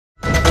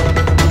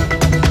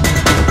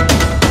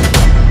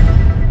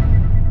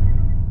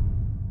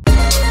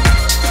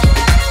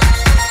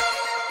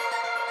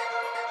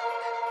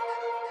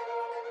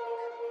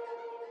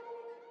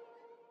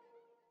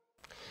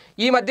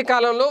ఈ మధ్య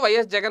కాలంలో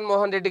వైఎస్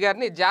జగన్మోహన్ రెడ్డి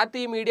గారిని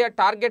జాతీయ మీడియా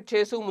టార్గెట్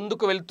చేసి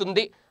ముందుకు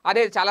వెళ్తుంది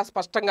అనేది చాలా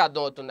స్పష్టంగా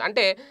అర్థమవుతుంది.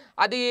 అంటే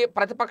అది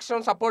ప్రతిపక్షం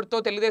సపోర్ట్తో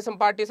తెలుగుదేశం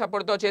పార్టీ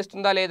సపోర్ట్తో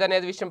చేస్తుందా లేదా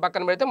అనేది విషయం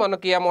పక్కన పెడితే మొన్న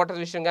కియా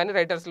మోటార్స్ విషయం కానీ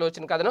రైటర్స్లో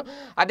వచ్చిన కథనం,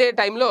 అదే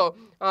టైంలో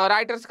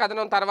రైటర్స్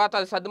కథనం తర్వాత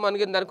అది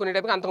సద్దుమణిగింది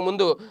అనుకునేటప్పుడు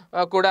అంతకుముందు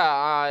కూడా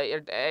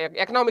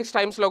ఎకనామిక్స్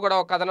టైమ్స్లో కూడా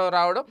ఒక కథనం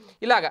రావడం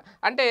ఇలాగా.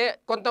 అంటే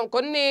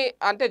కొన్ని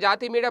అంటే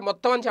జాతీయ మీడియా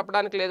మొత్తం అని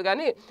చెప్పడానికి లేదు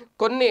కానీ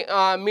కొన్ని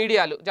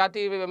మీడియాలు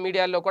జాతీయ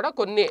మీడియాల్లో కూడా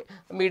కొన్ని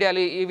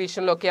మీడియాలు ఈ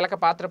విషయంలో కీలక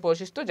పాత్ర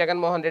పోషిస్తూ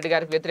జగన్మోహన్ రెడ్డి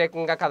గారికి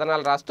వ్యతిరేకంగా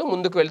కథనాలు రాస్తూ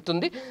ముందుకు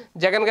వెళ్తుంది.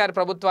 జగన్ గారి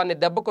ప్రభుత్వాన్ని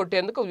దెబ్బ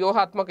కొట్టేందుకు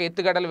వ్యూహాత్మక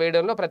ఎత్తుగడలు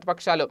వేయడంలో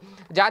ప్రతిపక్షాలు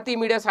జాతీయ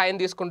మీడియా సాయం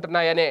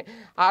తీసుకుంటున్నాయనే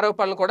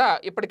ఆరోపణలు కూడా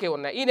ఇప్పటికే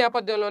ఉన్నాయి. ఈ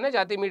నేపథ్యంలోనే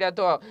జాతీయ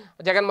మీడియాతో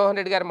జగన్మోహన్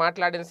రెడ్డి గారు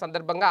మాట్లాడిన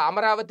సందర్భంగా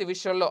అమరావతి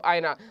విషయంలో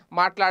ఆయన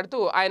మాట్లాడుతూ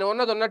ఆయన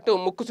ఉన్నట్టు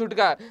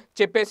ముక్కుసూటిగా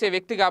చెప్పేసే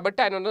వ్యక్తి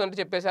కాబట్టి ఆయన ఉన్నదంటూ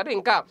చెప్పేశారు.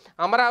 ఇంకా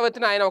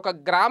అమరావతిని ఆయన ఒక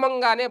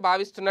గ్రామంగానే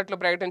భావిస్తున్నట్లు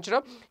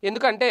ప్రకటించడం.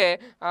 ఎందుకంటే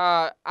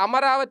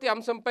అమరావతి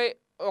అంశంపై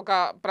ఒక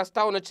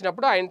ప్రస్తావన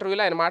వచ్చినప్పుడు ఆ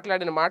ఇంటర్వ్యూలో ఆయన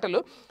మాట్లాడిన మాటలు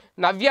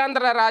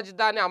నవ్యాంధ్ర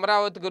రాజధాని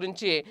అమరావతి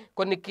గురించి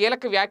కొన్ని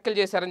కీలక వ్యాఖ్యలు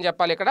చేశారని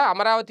చెప్పాలి. ఇక్కడ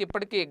అమరావతి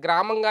ఇప్పటికీ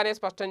గ్రామంగానే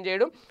స్పష్టం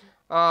చేయడం,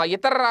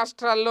 ఇతర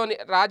రాష్ట్రాల్లోని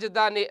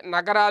రాజధాని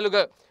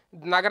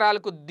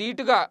నగరాలకు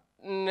ధీటుగా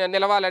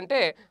నిలవాలంటే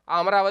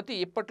అమరావతి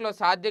ఇప్పట్లో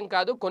సాధ్యం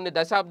కాదు, కొన్ని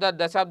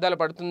దశాబ్దాలు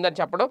పడుతుందని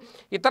చెప్పడం.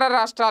 ఇతర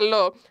రాష్ట్రాల్లో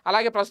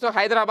అలాగే ప్రస్తుతం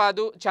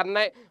హైదరాబాదు,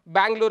 చెన్నై,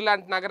 బెంగళూరు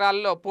లాంటి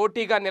నగరాల్లో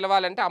పోటీగా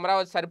నిలవాలంటే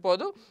అమరావతి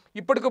సరిపోదు,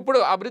 ఇప్పటికిప్పుడు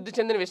అభివృద్ధి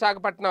చెందిన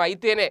విశాఖపట్నం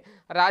అయితేనే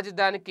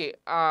రాజధానికి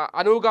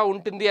అనువుగా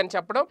ఉంటుంది అని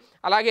చెప్పడం.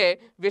 అలాగే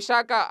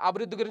విశాఖ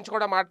అభివృద్ధి గురించి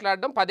కూడా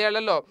మాట్లాడడం. 10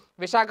 ఏళ్లలో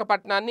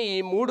విశాఖపట్నాన్ని ఈ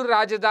 3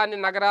 రాజధాని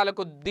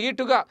నగరాలకు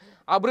ధీటుగా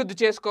అభివృద్ధి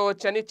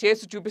చేసుకోవచ్చని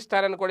చేసి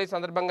చూపిస్తారని కూడా ఈ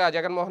సందర్భంగా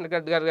జగన్మోహన్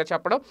రెడ్డి గారు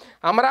చెప్పడం.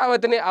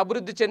 అమరావతిని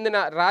అభివృద్ధి చెందిన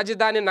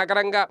రాజధాని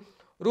నగరంగా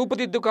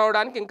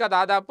రూపుదిద్దుకోవడానికి ఇంకా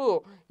దాదాపు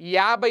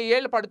 50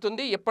 ఏళ్ళు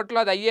పడుతుంది, ఇప్పట్లో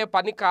అది అయ్యే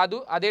పని కాదు.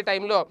 అదే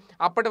టైంలో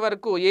అప్పటి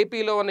వరకు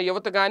ఏపీలో ఉన్న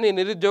యువత కానీ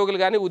నిరుద్యోగులు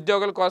కానీ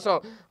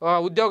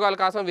ఉద్యోగాల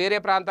కోసం వేరే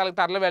ప్రాంతాలకు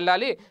తరలి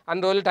వెళ్ళాలి,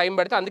 అన్ని రోజులు టైం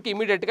పడితే అందుకే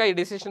ఇమీడియట్గా ఈ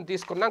డిసిషన్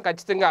తీసుకున్నాం,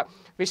 ఖచ్చితంగా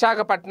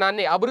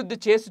విశాఖపట్నాన్ని అభివృద్ధి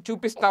చేసి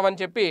చూపిస్తామని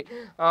చెప్పి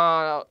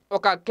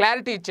ఒక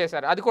క్లారిటీ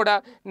ఇచ్చేశారు. అది కూడా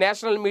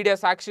నేషనల్ మీడియా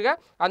సాక్షిగా.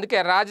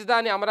 అందుకే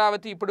రాజధాని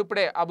అమరావతి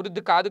ఇప్పుడిప్పుడే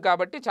అభివృద్ధి కాదు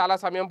కాబట్టి చాలా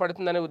సమయం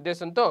పడుతుందనే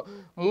ఉద్దేశంతో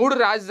 3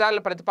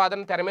 రాజధానుల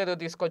ప్రతిపాదన తెర మీద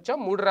తీసుకొచ్చాం.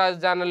 3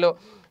 రాజధానుల్లో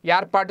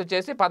ఏర్పాటు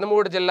చేసి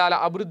 13 జిల్లాల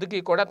అభివృద్ధికి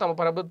కూడా తమ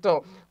ప్రభుత్వం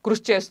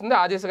కృషి చేస్తుంది,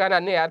 ఆ దిశగానే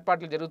అన్ని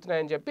ఏర్పాట్లు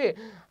జరుగుతున్నాయని చెప్పి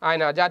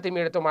ఆయన జాతీయ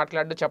మీడియాతో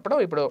మాట్లాడుతూ చెప్పడం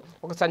ఇప్పుడు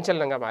ఒక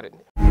సంచలనంగా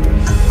మారింది.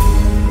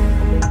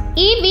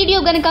 ఈ వీడియో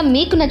గనుక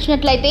మీకు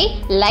నచ్చినట్లయితే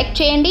లైక్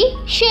చేయండి,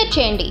 షేర్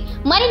చేయండి.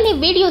 మరిన్ని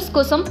వీడియోస్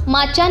కోసం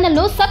మా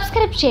ఛానల్ను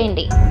సబ్స్క్రైబ్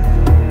చేయండి.